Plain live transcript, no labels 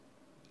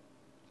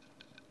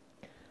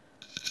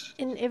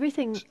In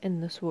everything in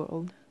this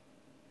world,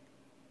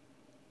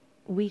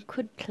 we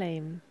could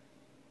claim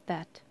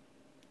that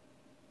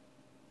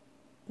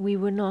we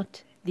were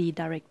not the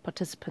direct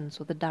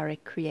participants or the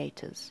direct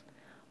creators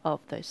of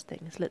those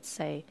things. Let's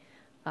say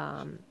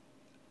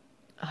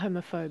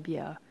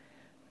homophobia,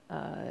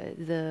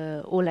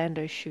 the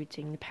Orlando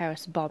shooting, the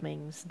Paris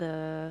bombings,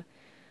 the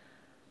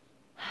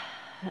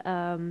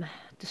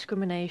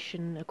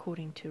discrimination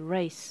according to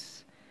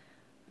race,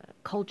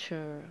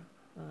 culture,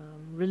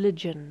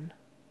 religion,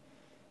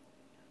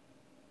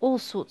 all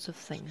sorts of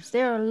things.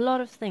 There are a lot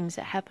of things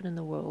that happen in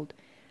the world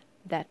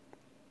that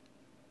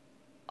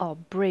are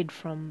bred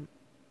from,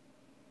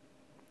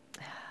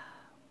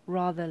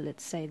 rather,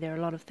 let's say, there are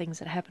a lot of things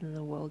that happen in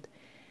the world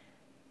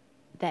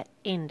that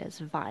end as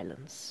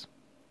violence.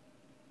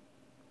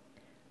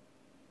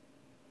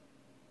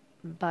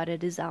 But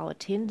it is our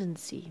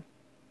tendency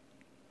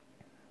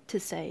to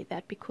say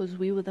that because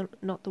we were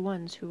not the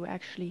ones who were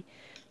actually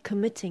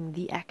committing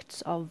the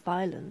acts of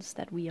violence,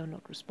 that we are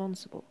not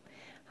responsible.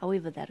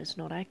 However, that is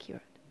not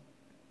accurate,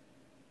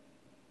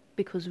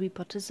 because we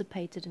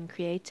participated in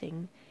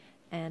creating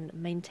and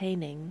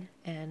maintaining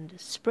and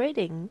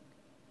spreading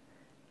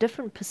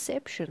different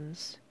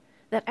perceptions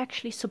that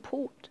actually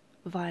support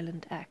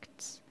violent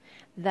acts,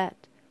 that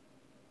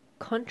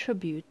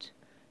contribute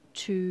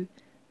to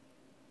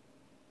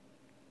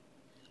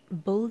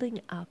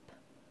building up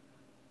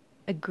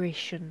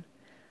aggression,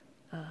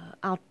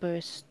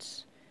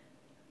 outbursts,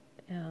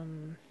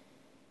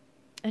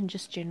 and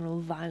just general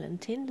violent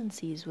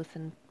tendencies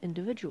within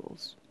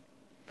individuals.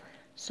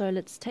 So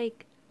let's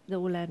take the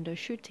Orlando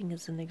shooting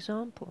as an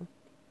example.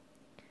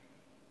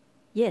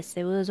 Yes,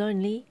 there was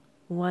only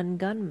one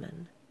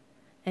gunman,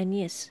 and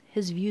yes,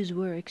 his views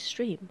were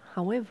extreme.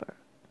 However,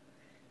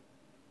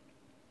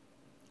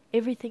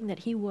 everything that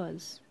he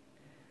was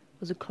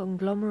a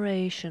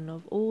conglomeration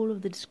of all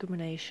of the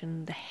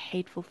discrimination, the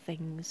hateful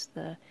things,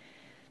 the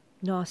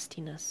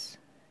nastiness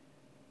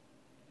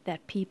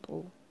that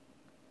people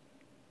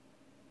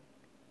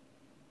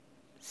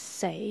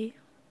say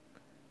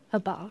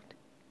about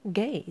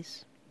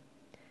gays.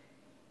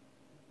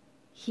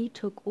 He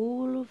took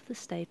all of the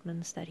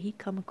statements that he'd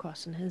come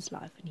across in his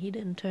life and he'd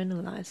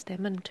internalized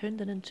them and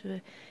turned it into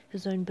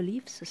his own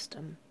belief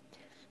system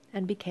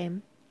and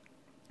became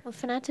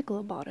fanatical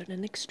about it,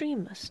 an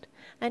extremist.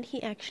 And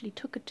he actually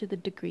took it to the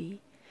degree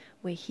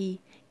where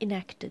he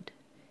enacted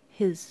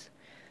his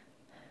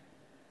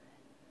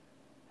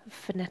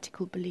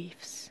fanatical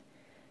beliefs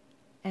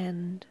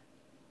and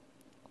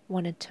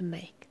wanted to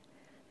make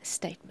a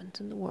statement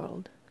in the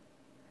world.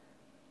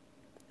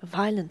 A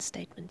violent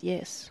statement,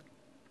 yes.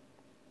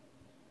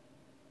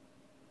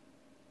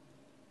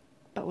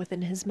 But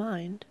within his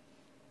mind,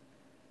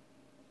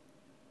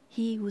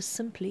 he was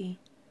simply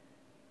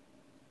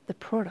the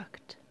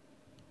product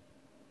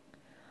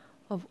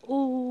of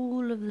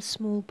all of the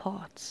small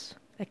parts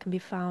that can be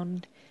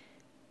found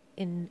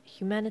in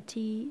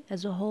humanity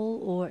as a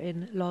whole or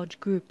in large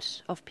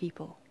groups of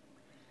people.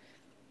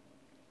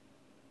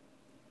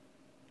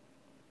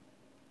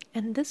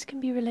 And this can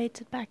be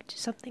related back to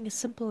something as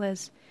simple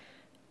as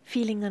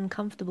feeling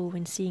uncomfortable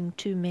when seeing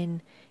two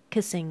men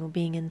kissing or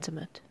being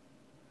intimate,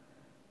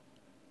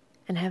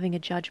 and having a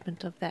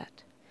judgment of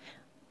that,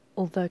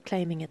 although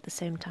claiming at the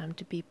same time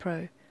to be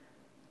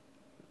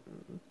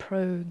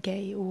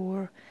pro-gay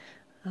or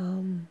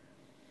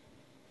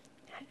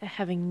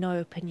having no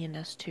opinion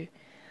as to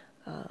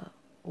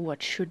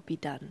what should be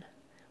done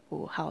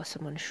or how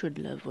someone should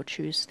live or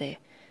choose their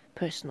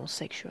personal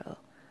sexual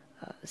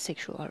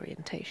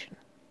orientation.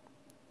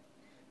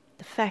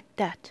 The fact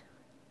that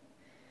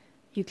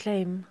you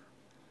claim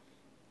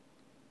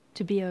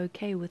to be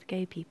okay with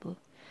gay people,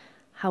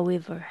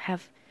 however,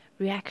 have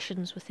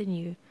reactions within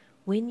you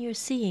when you're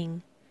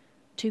seeing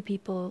two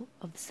people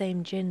of the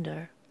same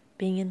gender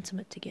being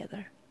intimate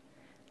together,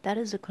 that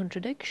is a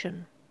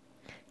contradiction.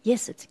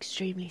 Yes, it's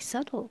extremely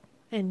subtle,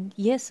 and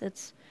yes,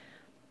 it's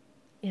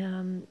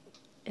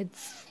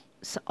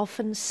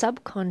often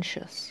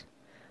subconscious.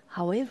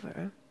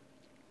 However,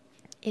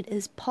 it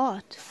is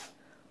part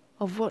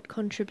of what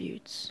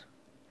contributes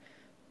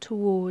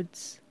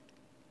towards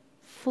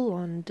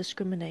full-on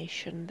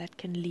discrimination that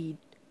can lead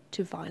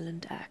to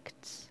violent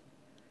acts.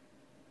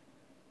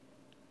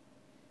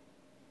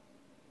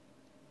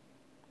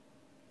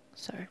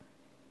 So,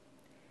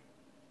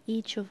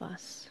 each of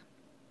us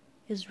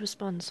is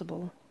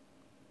responsible.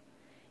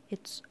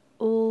 It's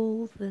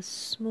all the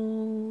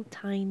small,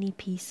 tiny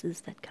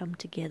pieces that come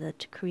together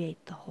to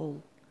create the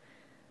whole.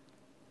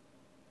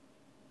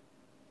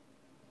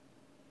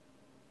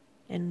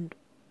 And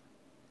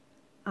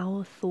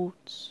our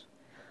thoughts,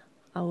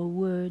 our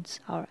words,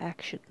 our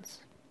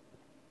actions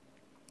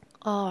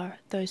are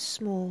those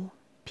small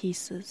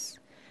pieces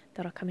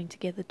that are coming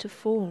together to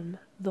form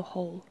the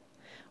whole,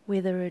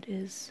 whether it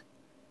is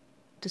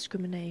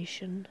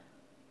discrimination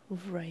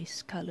of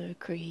race, color,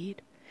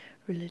 creed,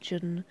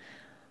 religion,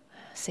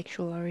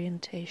 sexual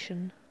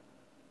orientation,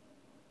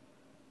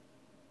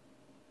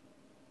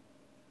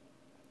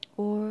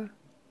 or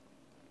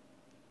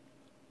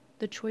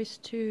the choice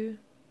to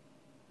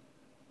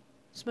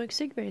smoke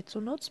cigarettes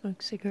or not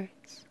smoke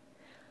cigarettes,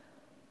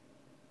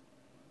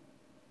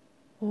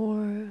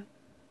 or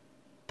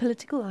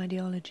political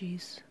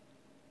ideologies,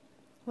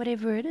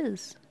 whatever it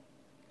is.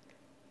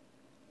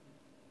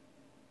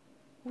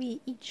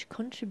 We each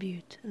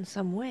contribute in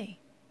some way.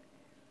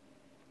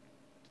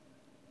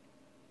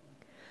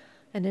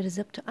 And it is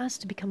up to us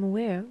to become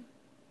aware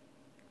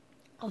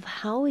of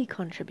how we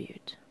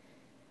contribute,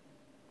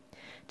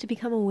 to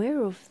become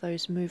aware of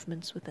those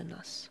movements within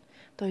us,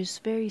 those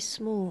very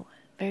small,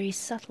 very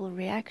subtle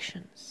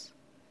reactions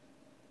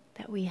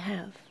that we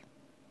have,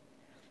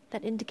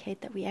 that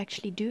indicate that we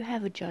actually do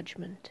have a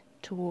judgment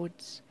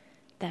towards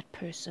that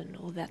person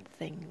or that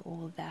thing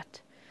or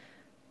that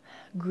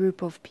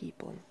group of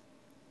people.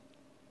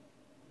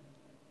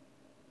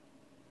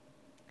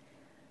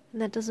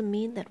 And that doesn't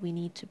mean that we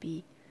need to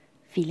be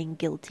feeling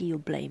guilty or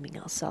blaming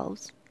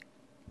ourselves.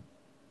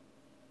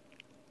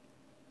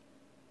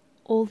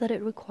 All that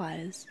it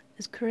requires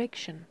is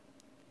correction.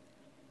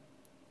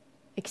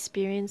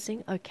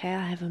 Experiencing, okay,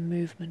 I have a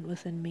movement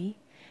within me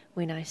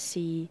when I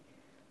see,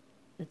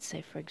 let's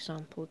say for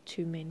example,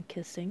 two men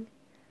kissing.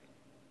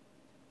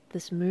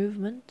 This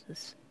movement,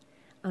 this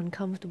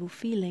uncomfortable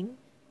feeling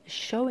is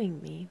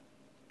showing me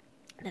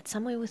that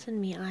somewhere within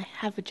me I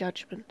have a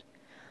judgment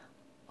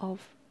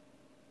of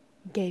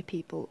gay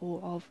people or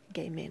of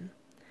gay men.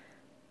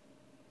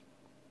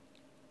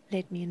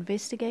 Let me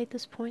investigate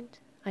this point,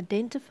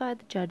 identify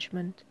the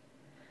judgment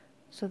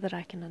so that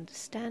I can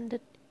understand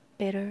it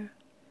better,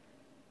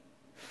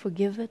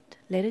 forgive it,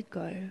 let it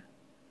go,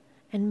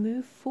 and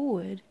move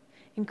forward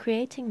in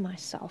creating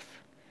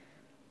myself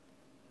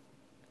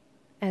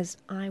as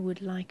I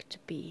would like to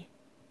be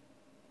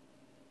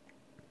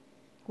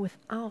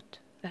without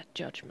that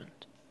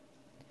judgment.